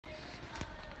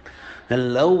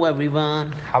Hello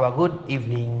everyone, have a good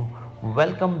evening.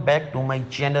 Welcome back to my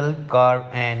channel Car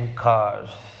and Cars.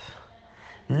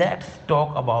 Let's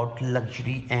talk about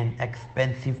luxury and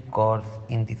expensive cars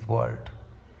in this world.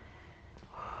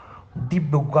 The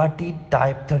Bugatti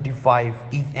Type 35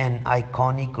 is an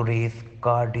iconic race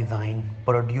car design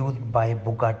produced by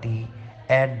Bugatti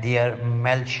at their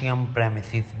Melchium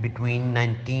premises between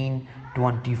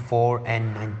 1924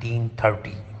 and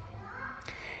 1930.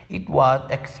 It was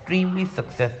extremely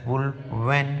successful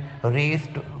when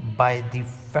raced by the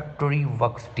factory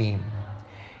works team.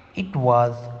 It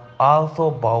was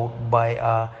also bought by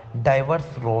a diverse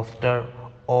roster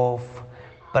of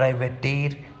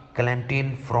privateer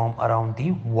clientele from around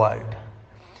the world.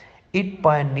 It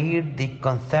pioneered the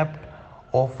concept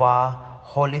of a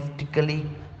holistically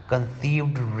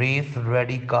conceived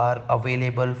race-ready car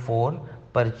available for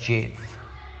purchase.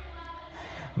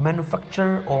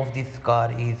 Manufacturer of this car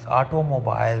is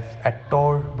Automobiles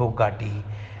Ettore Bugatti,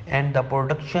 and the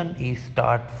production is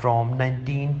start from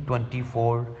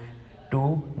 1924 to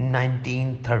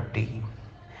 1930,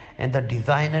 and the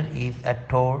designer is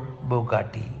Ettore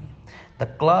Bugatti. The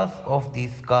class of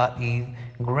this car is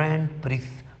Grand Prix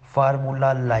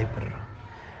Formula Libre,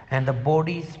 and the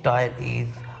body style is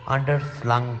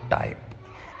underslung type,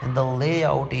 and the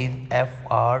layout is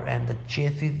FR, and the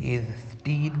chassis is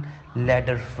steel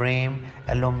ladder frame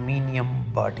aluminium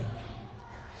body,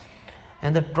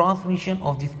 and the transmission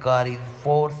of this car is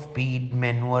 4 speed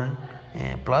manual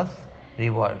plus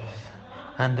reverse,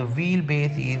 and the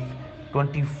wheelbase is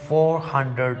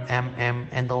 2400 mm,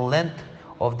 and the length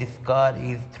of this car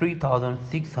is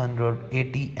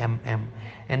 3680 mm,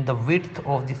 and the width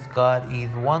of this car is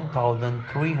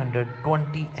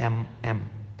 1320 mm.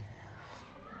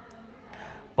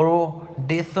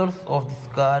 Predecessors of this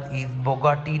car is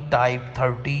Bugatti Type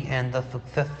 30 and the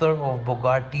successor of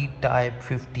Bugatti Type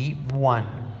 51.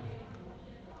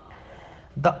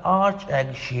 The arch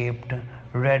egg-shaped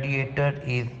radiator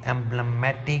is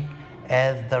emblematic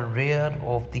as the rear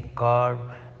of the car.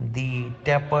 The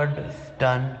tapered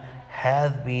stern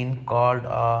has been called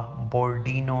a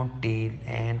Bordino tail,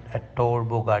 and Ettore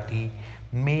Bugatti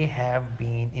may have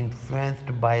been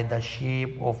influenced by the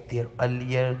shape of their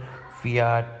earlier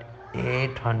Fiat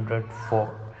 804,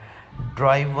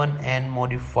 driven and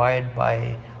modified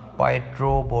by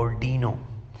Pietro Bordino.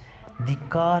 The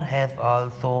car has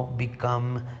also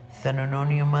become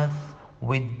synonymous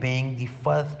with being the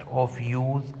first of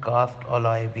used cast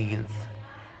alloy wheels.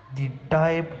 The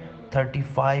Type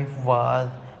 35 was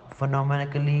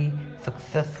phenomenally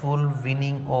successful,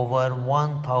 winning over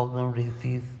 1000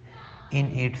 races in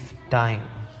its time.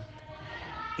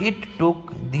 It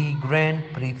took the Grand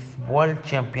Prix World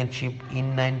Championship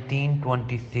in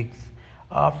 1926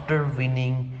 after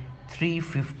winning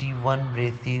 351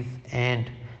 races and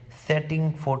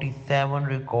setting 47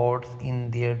 records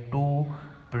in their two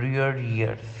prior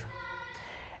years.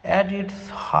 At its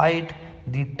height,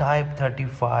 the Type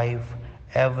 35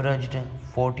 averaged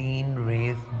 14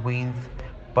 race wins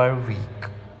per week.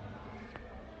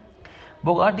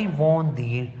 Bugatti won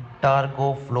the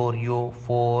Targa Florio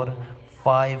for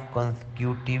 5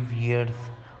 consecutive years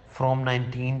from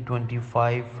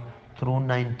 1925 through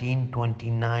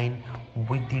 1929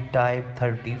 with the Type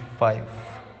 35.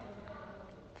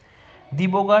 The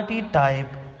Bugatti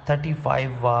Type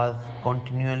 35 was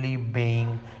continually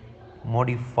being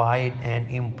modified and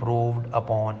improved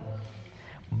upon,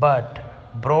 but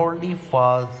broadly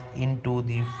falls into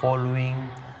the following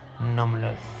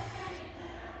numerous.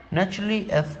 Naturally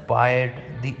aspired,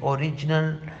 the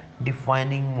original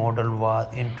defining model was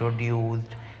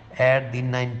introduced at the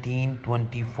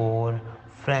 1924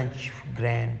 French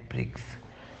Grand Prix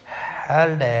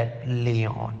held at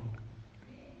Lyon.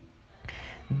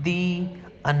 The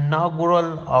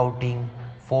inaugural outing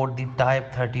for the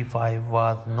Type 35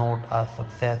 was not a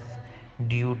success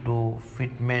due to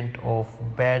fitment of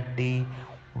badly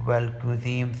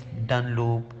well-cushioned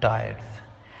Dunlop tires.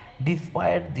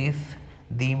 Despite this,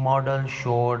 the model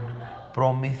showed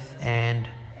promise and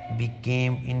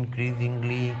became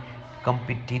increasingly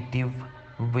competitive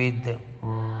with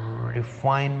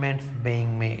refinements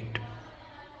being made.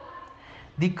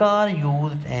 The car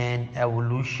used an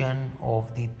evolution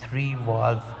of the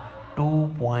three-valve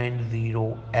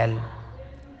 2.0L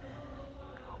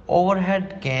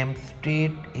overhead cam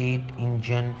straight 8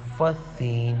 engine first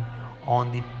seen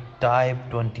on the Type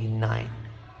 29.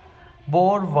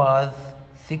 Bore was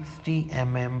 60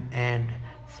 mm and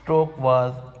stroke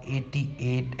was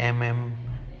 88 mm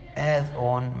as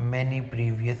on many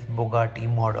previous Bugatti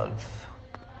models.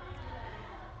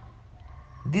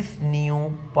 This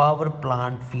new power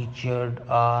plant featured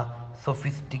a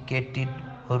sophisticated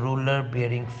roller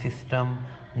bearing system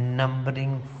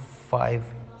numbering 5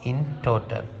 in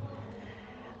total.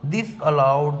 This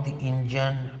allowed the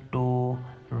engine to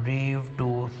rev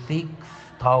to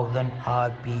 6000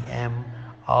 rpm.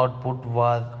 Output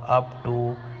was up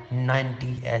to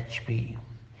 90 HP.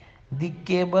 The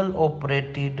cable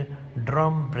operated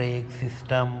drum brake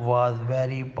system was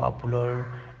very popular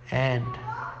and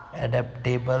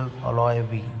adaptable alloy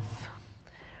wheels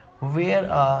were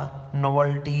a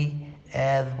novelty,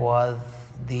 as was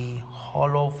the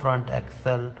hollow front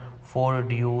axle for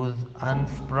reduced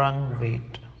unsprung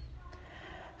weight.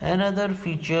 Another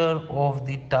feature of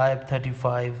the Type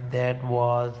 35 that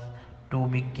was to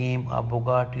become a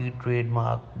Bugatti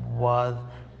trademark was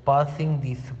passing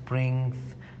the springs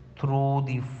through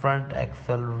the front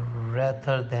axle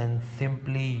rather than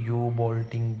simply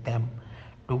U-bolting them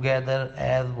together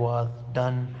as was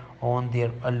done on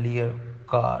their earlier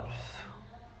cars.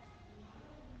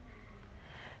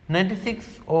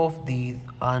 96 of these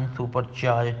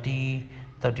unsupercharged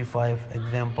T35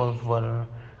 examples were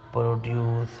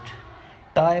produced.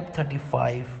 Type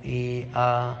 35A,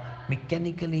 a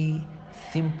mechanically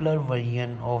simpler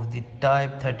version of the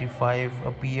Type 35,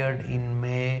 appeared in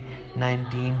May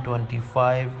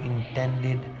 1925,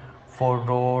 intended for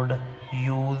road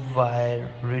use while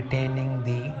retaining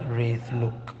the race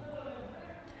look.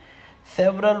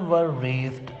 Several were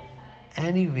raced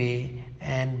anyway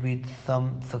and with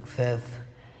some success.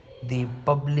 The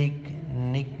public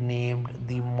nicknamed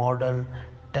the model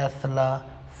Tesla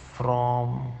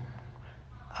from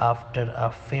after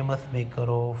a famous maker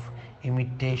of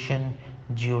imitation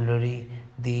jewelry.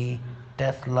 The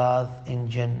Tesla's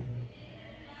engine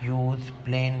used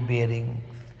plain bearings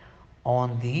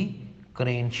on the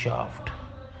crankshaft,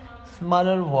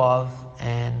 smaller valves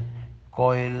and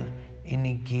coil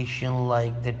integration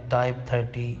like the Type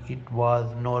 30. It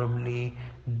was normally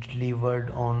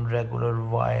delivered on regular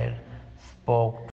wire spoke